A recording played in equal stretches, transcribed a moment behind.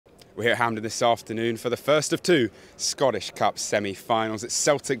We're here at Hampden this afternoon for the first of two Scottish Cup semi-finals. It's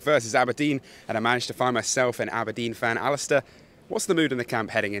Celtic versus Aberdeen, and I managed to find myself an Aberdeen fan. Alistair, what's the mood in the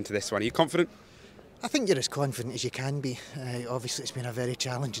camp heading into this one? Are you confident? I think you're as confident as you can be. Obviously it's been a very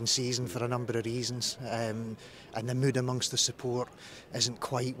challenging season for a number of reasons, and the mood amongst the support isn't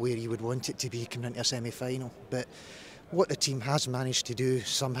quite where you would want it to be coming into a semi-final. But what the team has managed to do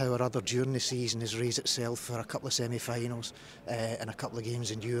somehow or other during the season is raise itself for a couple of semi-finals and a couple of games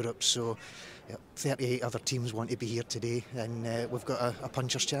in Europe. So 38 other teams want to be here today, and we've got a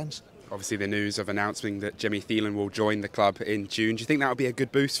puncher's chance. Obviously the news of announcing that Jimmy Thielen will join the club in June. Do you think that will be a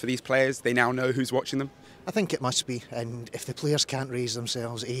good boost for these players? They now know who's watching them? I think it must be, and if the players can't raise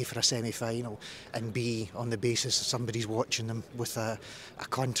themselves, A, for a semi-final, and B, on the basis that somebody's watching them with a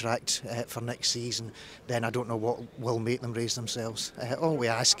contract for next season, then I don't know what will make them raise themselves. All we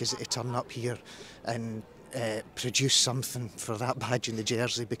ask is that they turn up here and produce something for that badge in the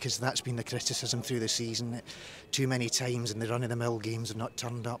jersey, because that's been the criticism through the season. Too many times in the run-of-the-mill games have not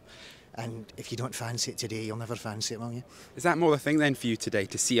turned up. And if you don't fancy it today, you'll never fancy it, will you? Is that more the thing then for you today,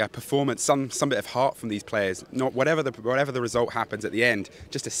 to see a performance, some bit of heart from these players? Not whatever the result happens at the end,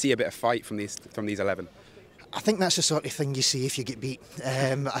 just to see a bit of fight from these 11. I think that's the sort of thing you see if you get beat.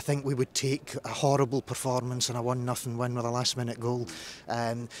 I think we would take a horrible performance and a 1-0 win with a last-minute goal.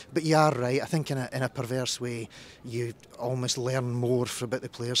 But you are right. I think in a perverse way, you almost learn more about the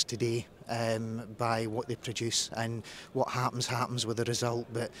players today by what they produce, and what happens with the result.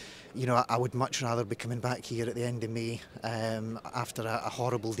 But you know, I would much rather be coming back here at the end of May after a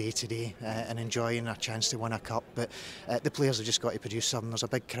horrible day today and enjoying a chance to win a cup. But the players have just got to produce something. There's a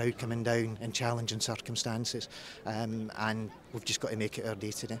big crowd coming down in challenging circumstances, and we've just got to make it our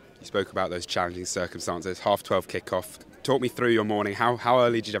day today. You spoke about those challenging circumstances. 12:30 kick-off. Talk me through your morning. How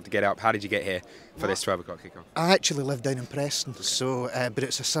early did you have to get up? How did you get here for this 12 o'clock kick-off? I actually live down in Preston, so but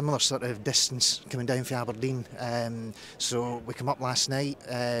it's a similar sort of distance coming down from Aberdeen. So we come up last night,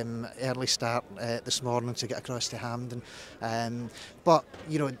 early start this morning to get across to Hampden. But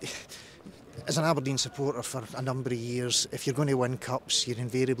you know, as an Aberdeen supporter for a number of years, if you're going to win cups, you're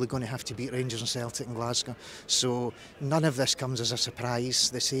invariably going to have to beat Rangers and Celtic in Glasgow. So none of this comes as a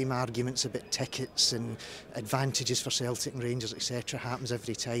surprise. The same arguments about tickets and advantages for Celtic and Rangers, etc., happens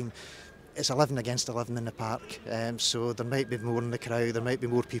every time. It's 11 against 11 in the park, so there might be more in the crowd, there might be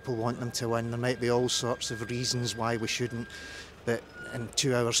more people wanting them to win, there might be all sorts of reasons why we shouldn't, but in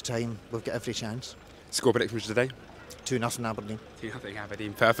 2 hours' time we've got every chance. Score predictions today? 2-0 Aberdeen. 2-0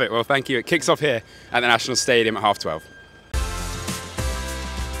 Aberdeen, perfect. Well, thank you. It kicks off here at the National Stadium at 12:30.